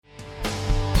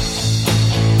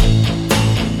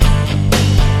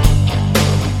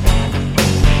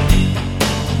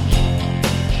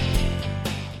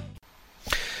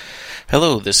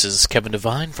Hello, this is Kevin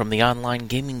Devine from the Online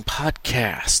Gaming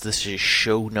Podcast. This is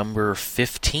show number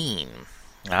 15.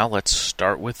 Now let's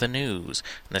start with the news.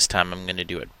 And this time I'm going to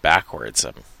do it backwards.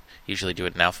 I usually do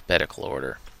it in alphabetical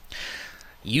order.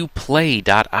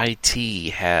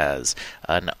 Uplay.it has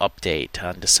an update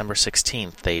on December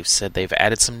 16th. They've said they've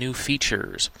added some new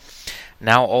features.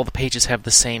 Now all the pages have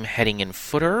the same heading and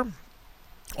footer.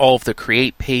 All of the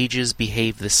create pages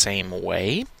behave the same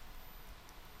way.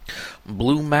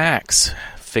 Blue Max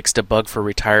fixed a bug for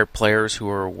retired players who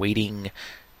are awaiting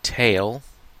tail.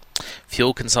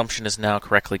 Fuel consumption is now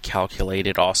correctly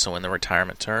calculated also in the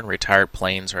retirement turn. Retired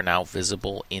planes are now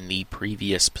visible in the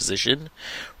previous position.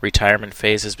 Retirement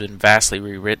phase has been vastly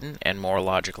rewritten and more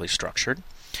logically structured.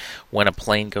 When a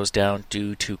plane goes down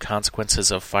due to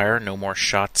consequences of fire, no more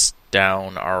shots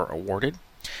down are awarded.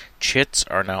 Chits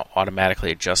are now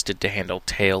automatically adjusted to handle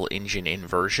tail engine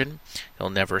inversion. You'll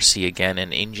never see again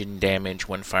an engine damage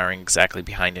when firing exactly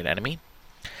behind an enemy.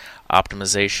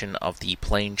 Optimization of the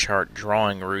plane chart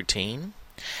drawing routine.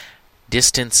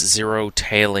 Distance zero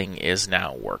tailing is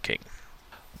now working.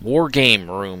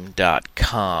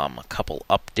 WarGameRoom.com. A couple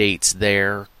updates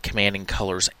there. Commanding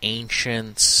Colors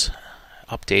Ancients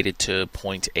updated to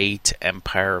 0.8.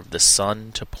 Empire of the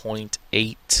Sun to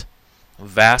 0.8.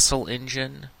 Vassal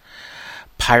Engine.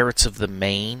 Pirates of the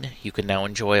Main. You can now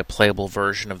enjoy a playable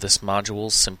version of this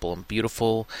module, simple and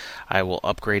beautiful. I will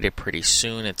upgrade it pretty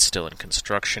soon. It's still in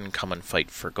construction. Come and fight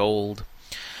for gold.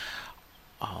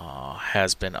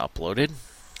 Has been uploaded,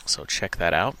 so check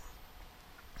that out.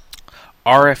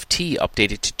 RFT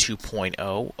updated to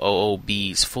 2.0.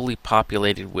 OOBs fully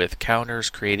populated with counters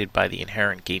created by the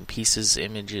inherent game pieces,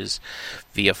 images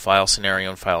via file scenario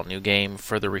and file new game.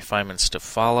 Further refinements to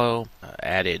follow.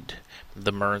 Added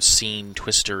the merge scene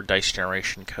twister dice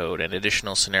generation code and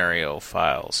additional scenario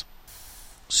files.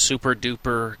 Super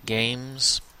Duper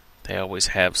Games. They always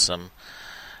have some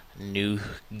new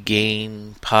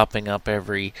game popping up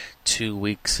every 2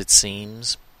 weeks, it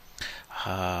seems.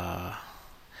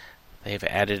 They've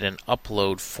added an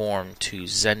upload form to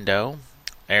Zendo.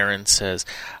 Aaron says,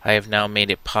 I have now made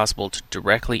it possible to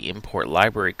directly import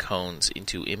library cones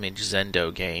into Image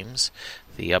Zendo games.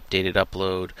 The updated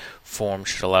upload form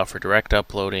should allow for direct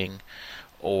uploading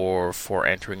or for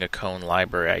entering a cone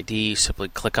library ID. Simply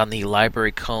click on the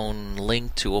library cone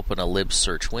link to open a lib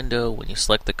search window. When you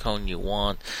select the cone you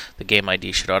want, the game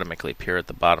ID should automatically appear at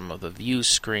the bottom of the view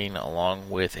screen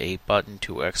along with a button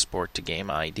to export to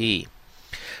game ID.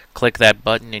 Click that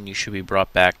button and you should be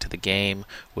brought back to the game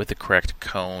with the correct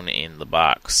cone in the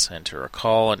box. Enter a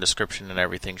call and description and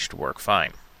everything should work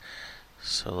fine.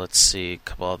 So let's see, a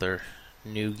couple other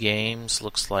new games.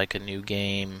 Looks like a new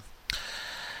game.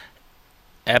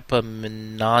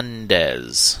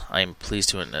 Epaminondas.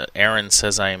 Aaron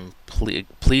says I am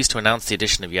pleased to announce the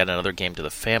addition of yet another game to the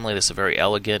family. This is a very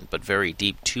elegant but very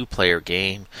deep two-player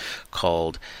game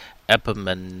called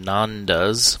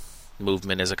Epaminondas.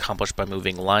 Movement is accomplished by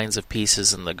moving lines of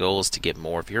pieces, and the goal is to get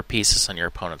more of your pieces on your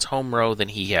opponent's home row than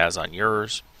he has on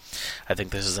yours. I think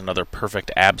this is another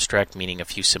perfect abstract, meaning a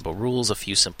few simple rules, a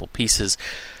few simple pieces,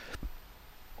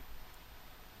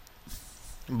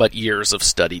 but years of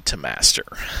study to master.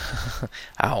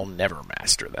 I'll never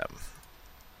master them.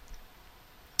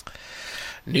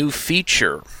 New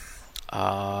feature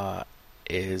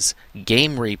is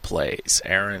game replays.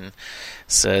 Aaron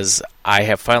says, I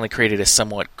have finally created a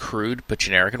somewhat crude but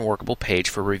generic and workable page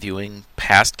for reviewing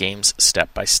past games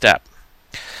step by step.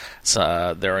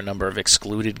 So, there are a number of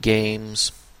excluded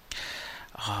games.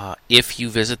 If you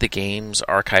visit the game's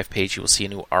archive page, you will see a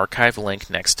new archive link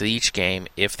next to each game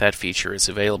if that feature is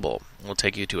available. It will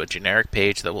take you to a generic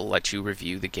page that will let you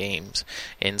review the games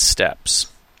in steps.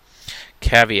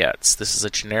 Caveats. This is a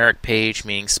generic page,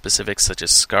 meaning specifics such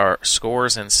as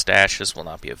scores and stashes will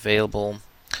not be available.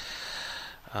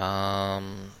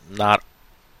 Not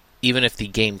even if the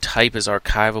game type is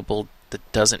archivable,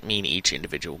 that doesn't mean each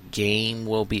individual game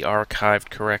will be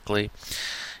archived correctly.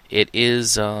 It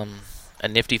is a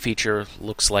nifty feature.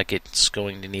 Looks like it's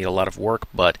going to need a lot of work,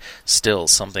 but still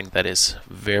something that is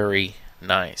very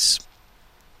nice.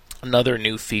 Another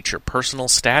new feature, personal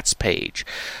stats page.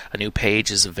 A new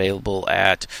page is available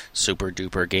at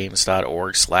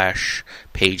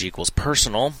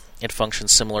superdupergames.org/page=personal. It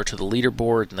functions similar to the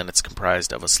leaderboard, and then it's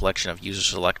comprised of a selection of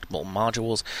user-selectable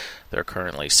modules. There are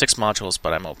currently 6 modules,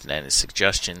 but I'm open to any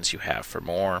suggestions you have for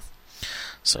more.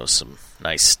 So some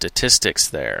nice statistics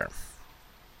there.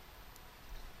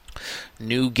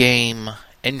 New game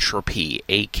Entropy,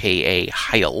 a.k.a.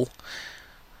 Heil.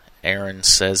 Aaron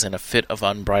says, in a fit of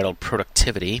unbridled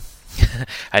productivity,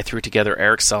 I threw together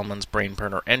Eric Selman's Brain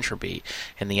Burner Entropy.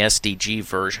 In the SDG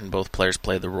version, both players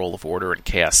play the role of order and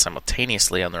chaos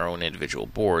simultaneously on their own individual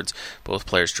boards. Both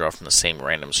players draw from the same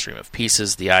random stream of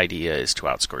pieces. The idea is to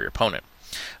outscore your opponent.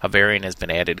 A variant has been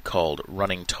added called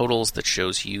Running Totals that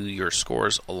shows you your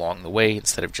scores along the way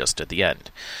instead of just at the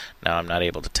end. Now, I'm not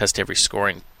able to test every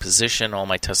scoring position. All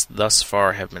my tests thus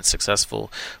far have been successful,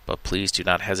 but please do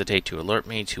not hesitate to alert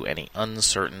me to any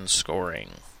uncertain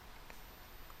scoring.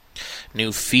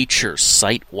 New feature,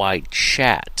 site-wide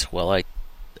chat.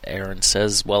 Aaron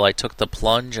says, I took the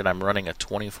plunge and I'm running a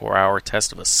 24-hour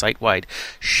test of a site-wide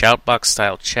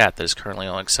Shoutbox-style chat that is currently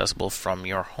only accessible from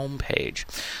your homepage.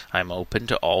 I'm open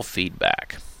to all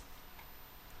feedback.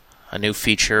 A new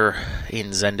feature in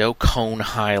Zendo, cone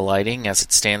highlighting. As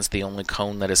it stands, the only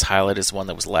cone that is highlighted is one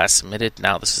that was last submitted.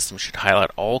 Now the system should highlight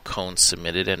all cones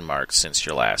submitted and marked since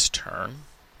your last turn.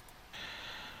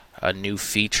 A new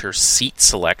feature, seat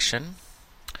selection.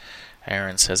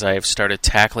 Aaron says, I have started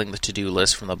tackling the to-do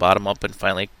list from the bottom up and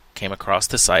finally came across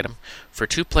this item. For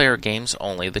two-player games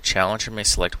only, the challenger may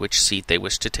select which seat they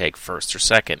wish to take, first or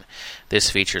second.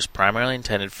 This feature is primarily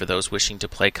intended for those wishing to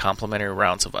play complementary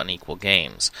rounds of unequal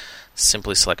games.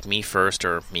 Simply select me first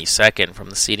or me second from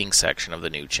the seating section of the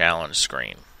new challenge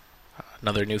screen.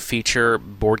 Another new feature,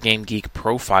 Board Game Geek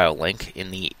profile link.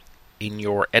 In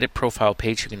your edit profile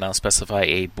page, you can now specify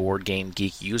a Board Game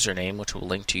Geek username, which will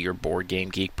link to your Board Game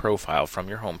Geek profile from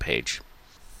your homepage.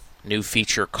 New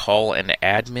feature, call an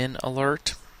admin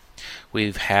alert.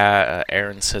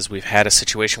 Aaron says, we've had a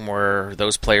situation where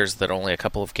those players that only a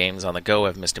couple of games on the go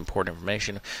have missed important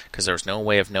information because there was no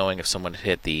way of knowing if someone had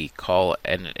hit the call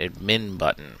an admin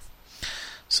button.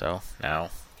 So now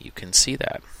you can see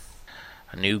that.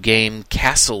 A new game,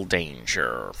 Castle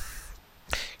Danger.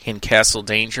 In Castle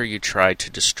Danger, you try to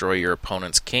destroy your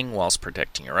opponent's king whilst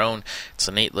protecting your own. It's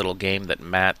a neat little game that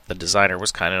Matt, the designer,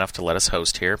 was kind enough to let us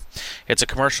host here. It's a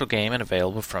commercial game and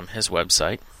available from his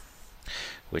website,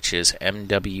 which is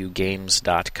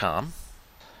mwgames.com.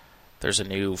 There's a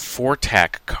new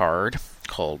 4-tack card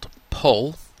called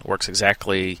Pull. It works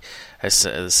exactly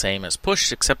the same as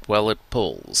Push, except, it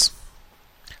pulls.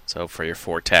 So for your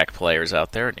 4-tack players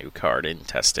out there, a new card in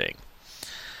testing.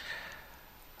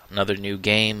 Another new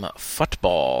game,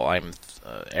 Football.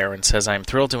 Aaron says, I'm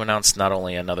thrilled to announce not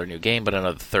only another new game, but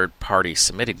another third-party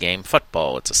submitted game,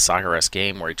 Football. It's a soccer-esque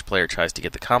game where each player tries to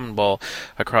get the common ball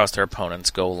across their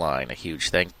opponent's goal line. A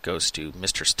huge thank goes to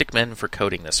Mr. Stickman for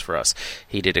coding this for us.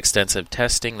 He did extensive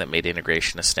testing that made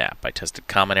integration a snap. I tested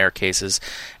common error cases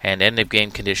and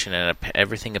end-of-game condition, and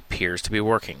everything appears to be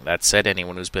working. That said,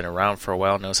 anyone who's been around for a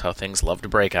while knows how things love to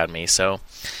break on me, so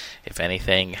if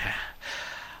anything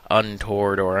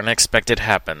untoward or unexpected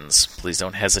happens, please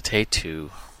don't hesitate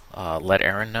to let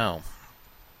Aaron know.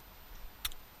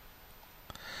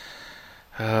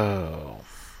 Oh,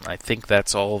 I think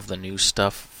that's all of the new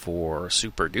stuff for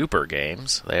Super Duper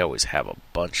games. They always have a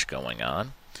bunch going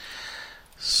on.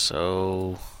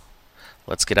 So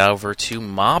let's get over to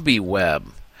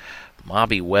MobbyWeb.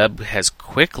 MobbyWeb has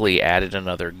quickly added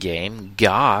another game.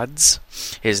 Gods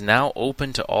is now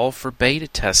open to all for beta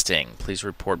testing. Please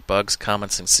report bugs,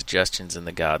 comments, and suggestions in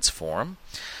the Gods forum.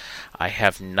 I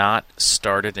have not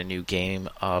started a new game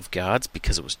of Gods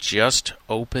because it was just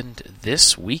opened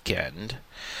this weekend.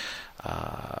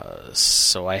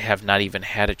 So I have not even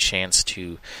had a chance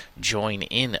to join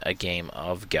in a game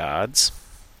of Gods.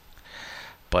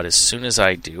 But as soon as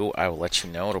I do, I will let you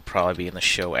know. It'll probably be in the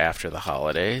show after the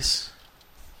holidays.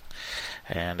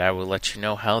 And I will let you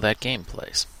know how that game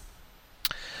plays.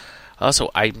 Also,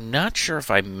 I'm not sure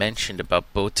if I mentioned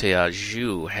about Botte à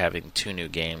Jeu having 2 new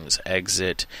games,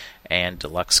 Exit and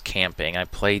Deluxe Camping. I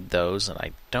played those, and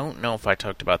I don't know if I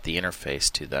talked about the interface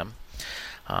to them.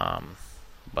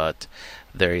 But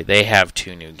they have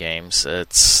 2 new games.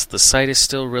 The site is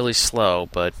still really slow,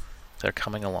 but they're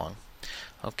coming along.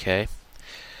 Okay.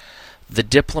 The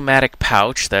Diplomatic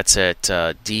Pouch, that's at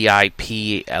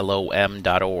diplom.org,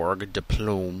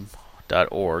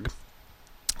 diplom.org.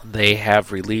 They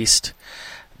have released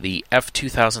the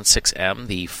F2006M,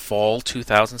 the Fall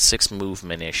 2006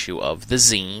 movement issue of the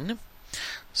zine.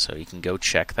 So you can go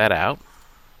check that out.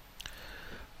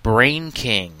 Brain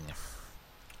King.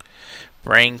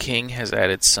 Brain King has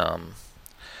added some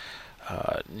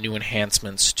new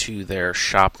enhancements to their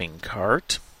shopping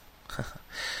cart.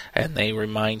 And they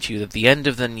remind you that the end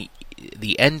of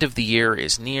the year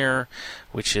is near,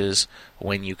 which is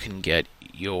when you can get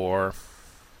your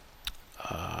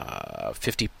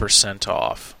 50%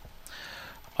 off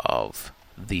of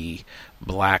the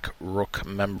Black Rook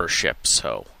membership.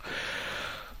 So,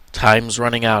 time's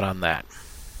running out on that.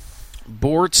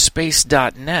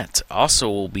 BoardSpace.net also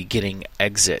will be getting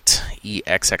Exit,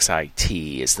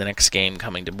 E-X-X-I-T, is the next game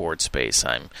coming to BoardSpace.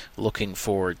 I'm looking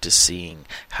forward to seeing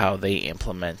how they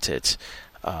implement it,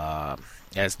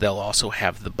 as they'll also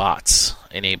have the bots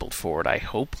enabled for it, I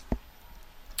hope.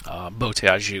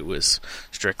 Botage is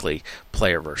strictly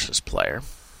player versus player.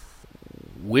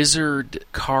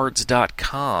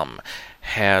 WizardCards.com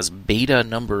has beta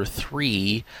number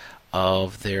 3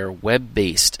 of their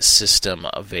web-based system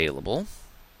available.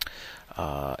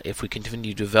 If we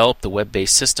continue to develop the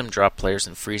web-based system, drop players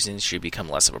and freezing should become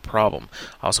less of a problem.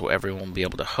 Also, everyone will be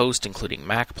able to host, including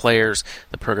Mac players.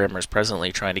 The programmer is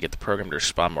presently trying to get the program to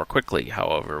respond more quickly.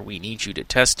 However, we need you to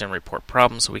test and report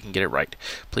problems so we can get it right.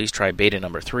 Please try beta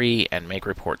number 3 and make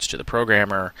reports to the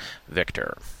programmer,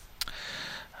 Victor.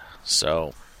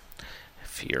 So,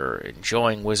 if you're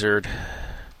enjoying Wizard,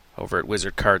 over at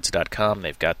wizardcards.com,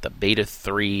 they've got the beta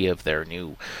 3 of their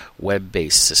new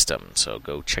web-based system, so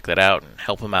go check that out and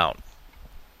help them out.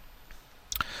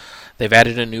 They've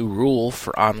added a new rule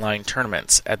for online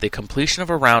tournaments. At the completion of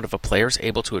a round, if a player is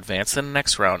able to advance to the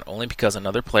next round only because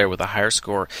another player with a higher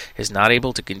score is not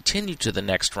able to continue to the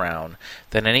next round,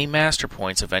 then any master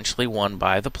points eventually won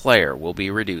by the player will be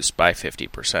reduced by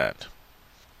 50%.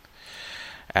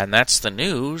 And that's the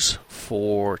news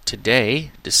for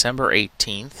today, December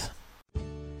 18th.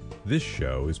 This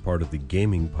show is part of the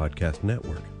Gaming Podcast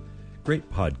Network.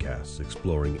 Great podcasts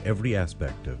exploring every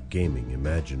aspect of gaming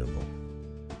imaginable.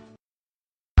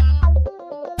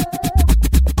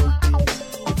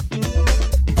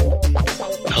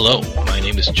 Hello, my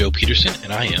name is Joe Peterson,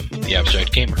 and I am the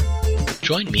Abstract Gamer.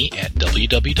 Join me at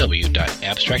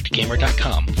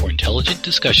www.abstractgamer.com for intelligent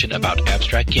discussion about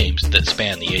abstract games that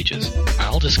span the ages.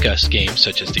 I'll discuss games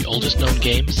such as the oldest known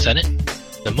game,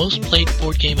 Senet, the most played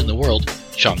board game in the world,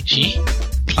 Shang-Chi,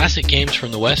 classic games from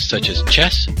the West such as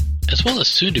chess, as well as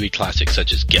soon-to-be classics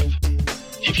such as GIF.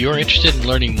 If you are interested in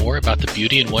learning more about the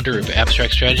beauty and wonder of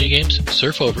abstract strategy games,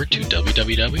 surf over to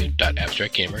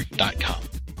www.abstractgamer.com.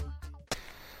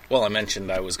 Well, I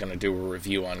mentioned I was going to do a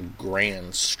review on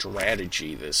Grand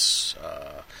Strategy this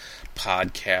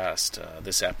podcast,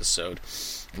 this episode,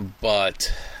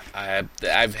 but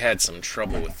I've had some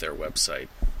trouble with their website.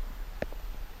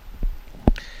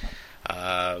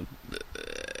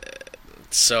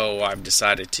 So I've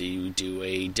decided to do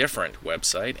a different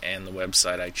website, and the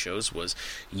website I chose was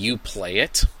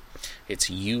Uplayit. It's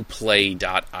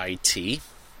uplay.it.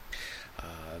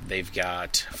 They've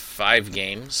got 5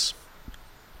 games.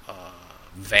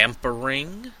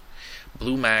 Vampiring,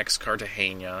 Blue Max,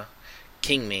 Cartagena,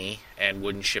 King Me, and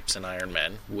Wooden Ships and Iron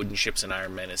Men. Wooden Ships and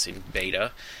Iron Men is in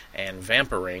beta, and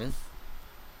Vampiring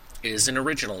is an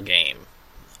original game,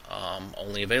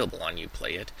 only available on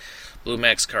Uplayit. Blue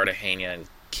Max, Cartagena, and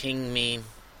King Me.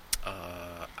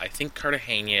 I think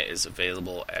Cartagena is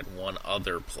available at one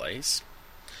other place.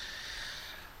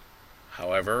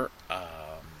 However,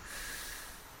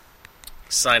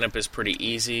 sign up is pretty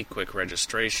easy, quick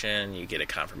registration, you get a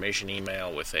confirmation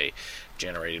email with a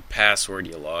generated password,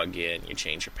 you log in, you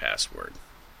change your password.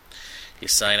 You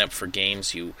sign up for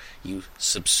games, you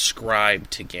subscribe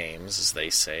to games, as they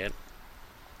say it.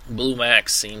 Blue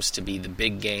Max seems to be the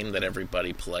big game that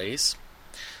everybody plays,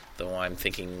 though I'm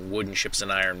thinking Wooden Ships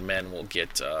and Iron Men will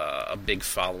get a big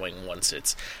following once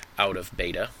it's out of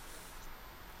beta.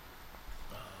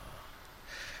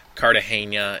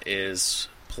 Cartagena is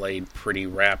played pretty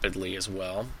rapidly as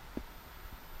well.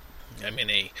 I'm in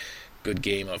a good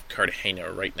game of Cartagena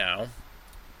right now.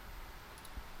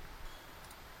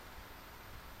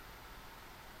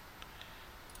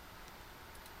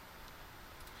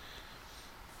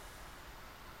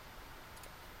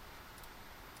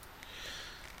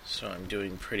 So I'm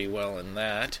doing pretty well in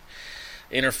that.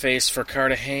 Interface for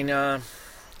Cartagena,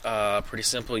 pretty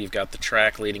simple. You've got the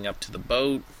track leading up to the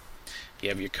boat. You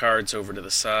have your cards over to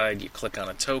the side, you click on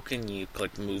a token, you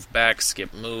click move back,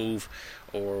 skip move,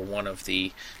 or one of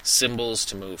the symbols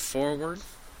to move forward.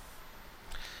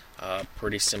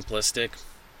 Pretty simplistic.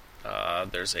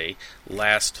 There's a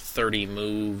last 30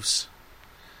 moves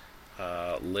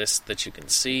list that you can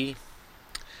see,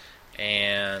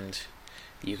 and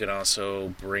you can also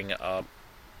bring up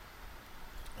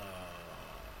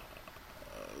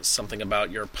something about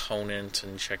your opponent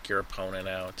and check your opponent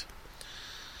out.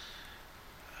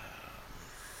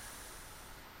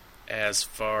 As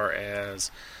far as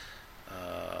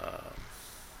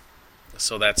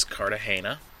so that's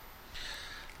Cartagena.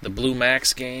 The Blue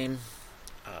Max game,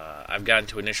 I've gotten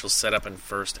to initial setup and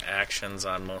first actions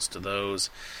on most of those.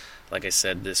 Like I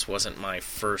said, this wasn't my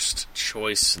first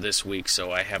choice this week,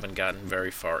 so I haven't gotten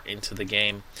very far into the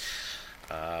game.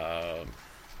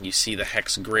 You see the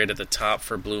hex grid at the top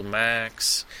for Blue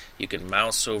Max. You can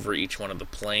mouse over each one of the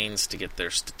planes to get their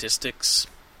statistics.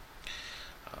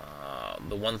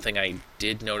 The one thing I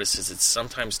did notice is it's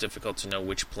sometimes difficult to know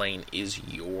which plane is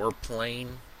your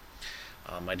plane.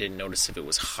 I didn't notice if it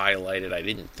was highlighted. I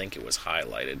didn't think it was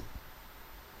highlighted.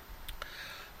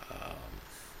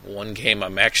 One game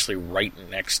I'm actually right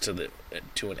next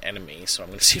to an enemy, so I'm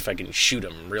going to see if I can shoot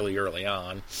him really early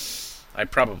on. I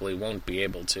probably won't be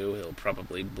able to. He'll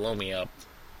probably blow me up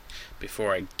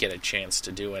before I get a chance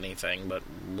to do anything, but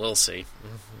we'll see.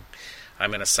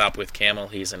 I'm in a Sopwith Camel.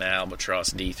 He's an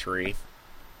Albatross D3.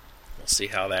 We'll see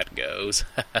how that goes.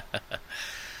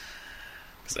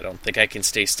 Because I don't think I can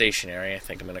stay stationary. I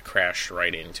think I'm going to crash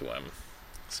right into him.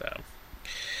 So,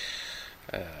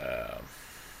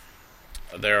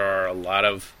 there are a lot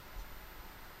of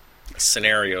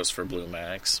scenarios for Blue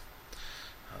Max.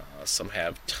 Some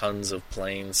have tons of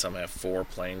planes, some have 4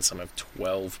 planes, some have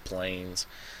 12 planes.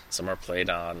 Some are played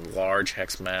on large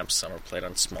hex maps, some are played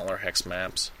on smaller hex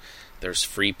maps. There's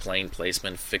free plane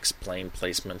placement, fixed plane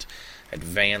placement,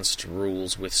 advanced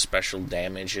rules with special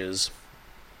damages.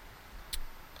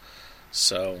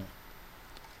 So,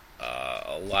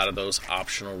 a lot of those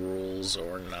optional rules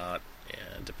or not,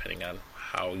 depending on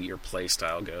how your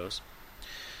playstyle goes.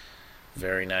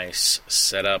 Very nice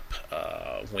setup.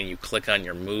 When you click on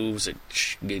your moves, it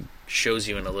shows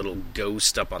you in a little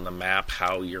ghost up on the map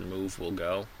how your move will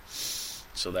go.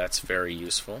 So that's very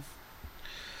useful.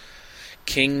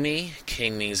 King Me.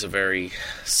 King Me is a very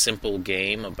simple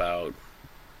game about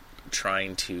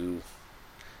trying to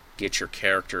get your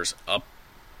characters up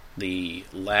the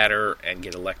ladder and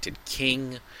get elected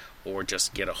king, or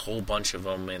just get a whole bunch of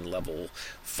them in level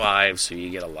 5 so you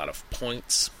get a lot of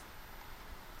points.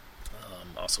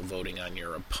 Also voting on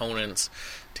your opponents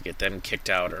to get them kicked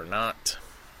out or not.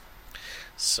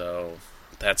 So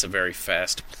that's a very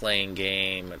fast playing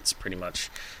game. It's pretty much,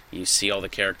 you see all the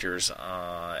characters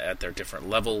at their different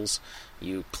levels.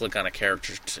 You click on a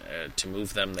character to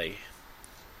move them.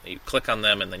 You click on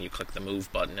them and then you click the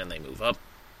move button and they move up.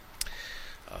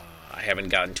 I haven't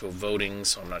gotten to a voting,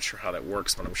 so I'm not sure how that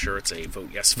works, but I'm sure it's a vote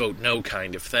yes, vote no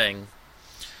kind of thing.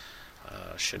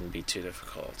 Shouldn't be too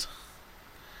difficult.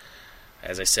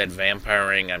 As I said,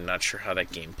 vampiring, I'm not sure how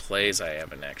that game plays. I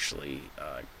haven't actually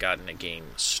gotten a game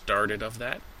started of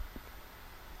that.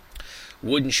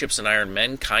 Wooden Ships and Iron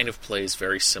Men kind of plays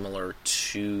very similar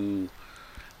to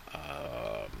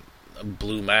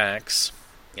Blue Max,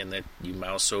 in that you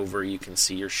mouse over, you can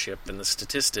see your ship and the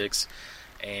statistics,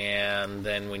 and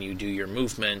then when you do your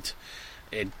movement,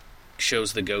 it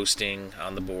shows the ghosting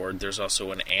on the board. There's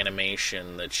also an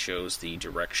animation that shows the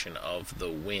direction of the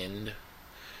wind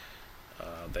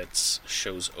that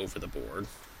shows over the board,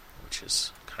 which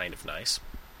is kind of nice.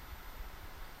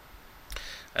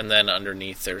 And then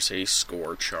underneath there's a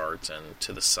score chart, and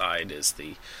to the side is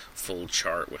the full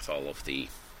chart with all of the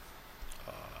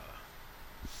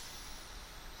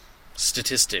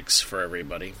statistics for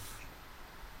everybody.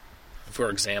 For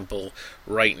example,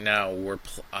 right now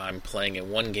I'm playing in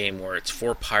one game where it's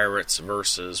 4 pirates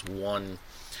versus 1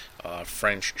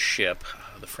 French ship.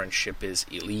 The French ship is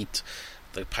Elite.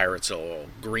 The pirates are all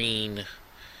green.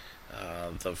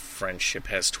 The French ship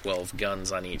has 12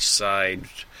 guns on each side.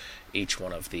 Each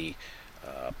one of the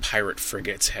pirate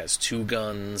frigates has 2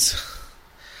 guns.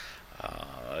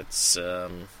 It's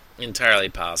entirely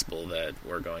possible that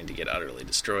we're going to get utterly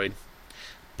destroyed,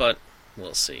 but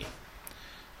we'll see.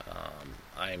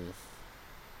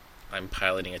 I'm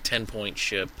piloting a 10-point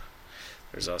ship.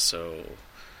 There's also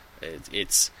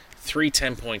it's 3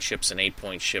 10-point ships, an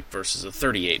 8-point ship versus a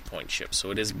 38-point ship,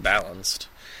 so it is balanced,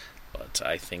 but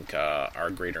I think our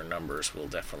greater numbers will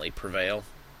definitely prevail.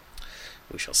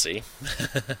 We shall see.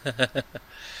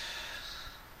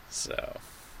 So,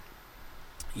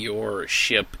 your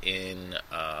ship in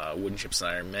Wooden Ships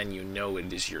and Iron Men, you know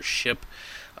it is your ship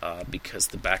because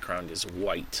the background is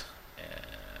white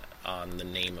on the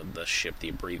name of the ship, the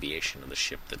abbreviation of the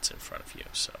ship that's in front of you.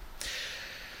 So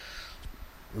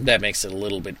that makes it a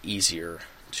little bit easier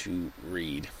to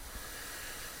read.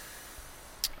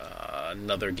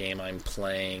 Another game I'm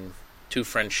playing, 2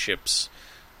 French ships,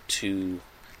 2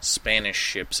 Spanish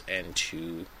ships, and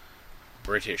 2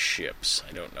 British ships.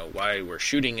 I don't know why we're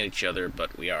shooting at each other,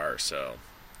 but we are, so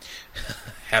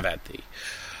have at thee.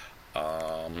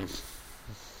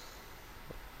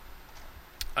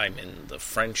 I'm in the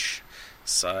French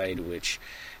side, which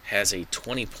has a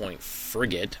 20-point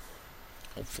frigate.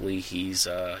 Hopefully he's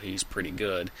pretty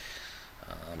good.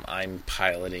 I'm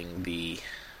piloting the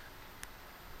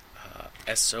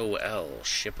SOL,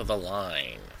 Ship of the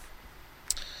Line.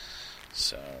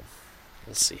 So,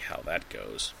 we'll see how that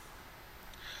goes.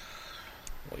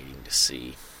 to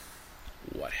see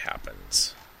what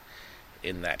happens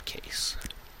in that case.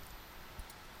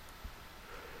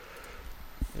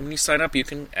 When you sign up, you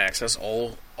can access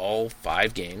all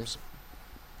 5 games.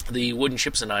 The Wooden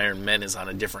Ships and Iron Men is on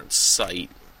a different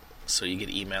site, so you get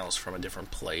emails from a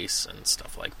different place and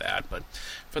stuff like that. But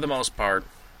for the most part,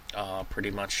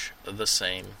 pretty much the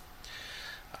same.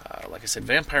 Like I said,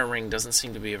 Vampire Ring doesn't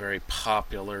seem to be a very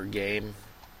popular game.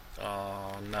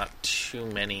 Not too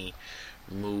many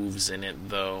moves in it,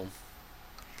 though.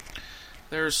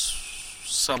 There's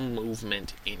some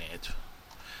movement in it.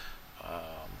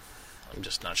 I'm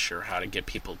just not sure how to get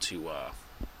people to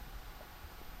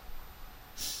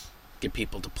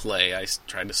play. I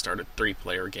tried to start a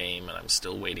 3-player game, and I'm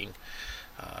still waiting,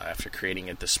 after creating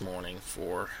it this morning,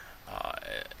 for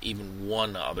even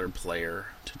one other player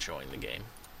to join the game.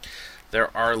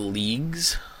 There are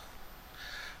leagues.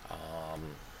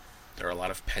 There are a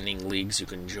lot of pending leagues you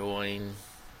can join.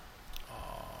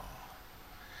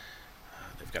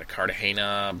 They've got a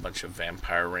Cartagena, a bunch of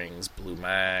Vampire Rings, Blue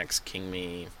Max, King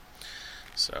Me.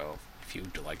 So if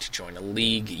you'd like to join a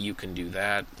league, you can do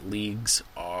that. Leagues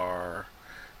are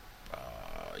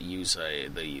use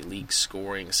the league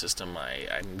scoring system.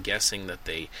 I'm guessing that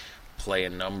they play a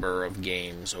number of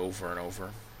games over and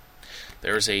over.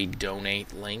 There's a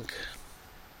donate link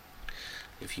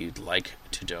if you'd like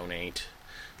to donate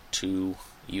to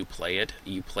You Play It.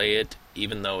 You Play It,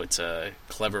 even though it's a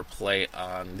clever play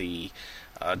on the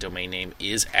domain name,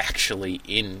 is actually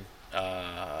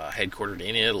headquartered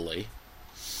in Italy.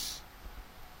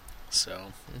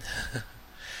 So,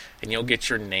 and you'll get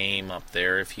your name up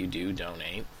there if you do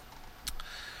donate.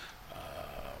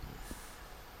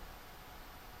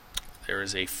 There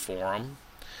is a forum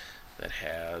that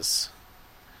has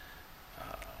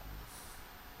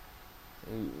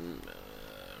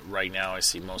right now I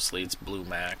see mostly it's Blue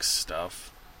Max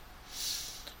stuff.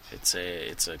 It's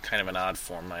a kind of an odd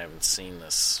forum. I haven't seen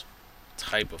this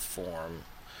type of forum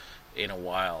in a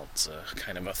while. It's a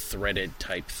kind of a threaded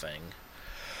type thing.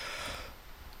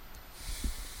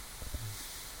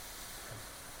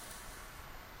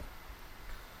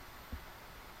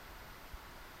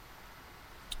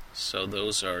 So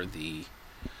those are the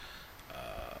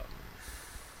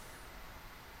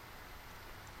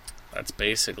that's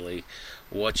basically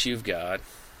what you've got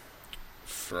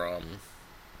from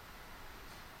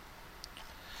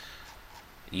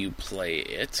You Play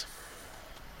It.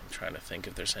 I'm trying to think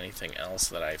if there's anything else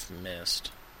that I've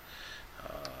missed.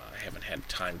 I haven't had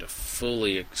time to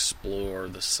fully explore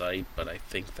the site, but I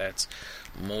think that's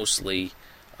mostly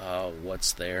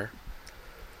what's there.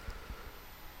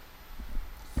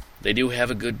 They do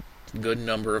have a good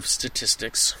number of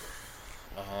statistics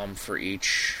for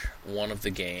each one of the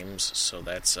games, so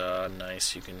that's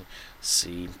nice. You can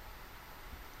see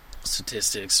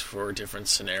statistics for different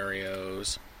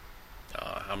scenarios,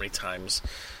 how many times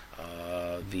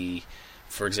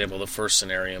for example, the first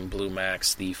scenario in Blue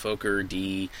Max, the Fokker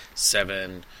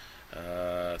D7,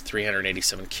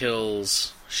 387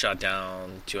 kills, shot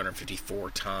down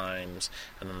 254 times,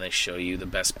 and then they show you the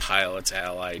best pilots,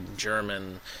 Allied and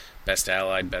German. Best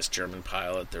Allied, best German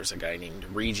pilot. There's a guy named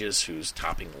Regis who's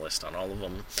topping the list on all of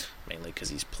them, mainly because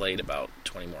he's played about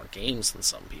 20 more games than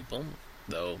some people.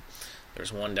 Though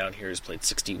there's one down here who's played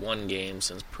 61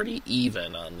 games and is pretty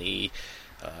even on the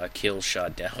kill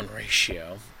shot down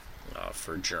ratio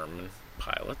for German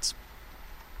pilots.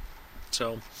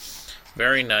 So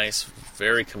very nice,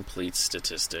 very complete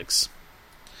statistics.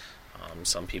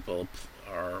 Some people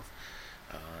are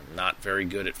not very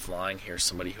good at flying. Here's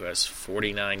somebody who has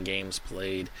 49 games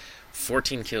played,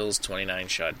 14 kills, 29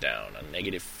 shot down, a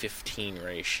negative 15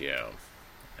 ratio.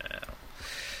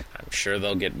 I'm sure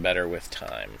they'll get better with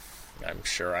time. I'm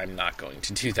sure I'm not going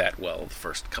to do that well the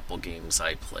first couple games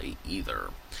I play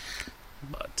either.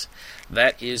 But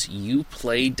that is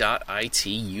uplay.it.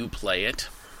 You Play It.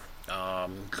 Go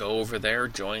over there,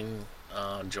 join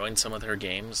some of their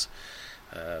games.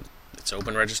 It's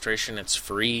open registration. It's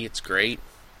free. It's great.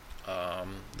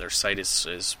 Their site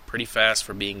is pretty fast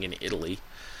for being in Italy,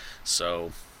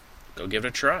 so go give it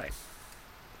a try.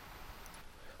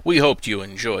 We hoped you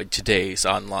enjoyed today's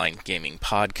online gaming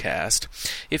podcast.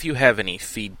 If you have any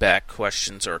feedback,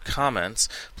 questions, or comments,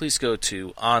 please go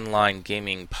to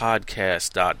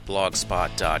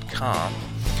onlinegamingpodcast.blogspot.com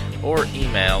or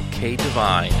email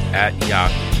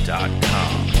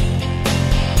kdevine@yahoo.com.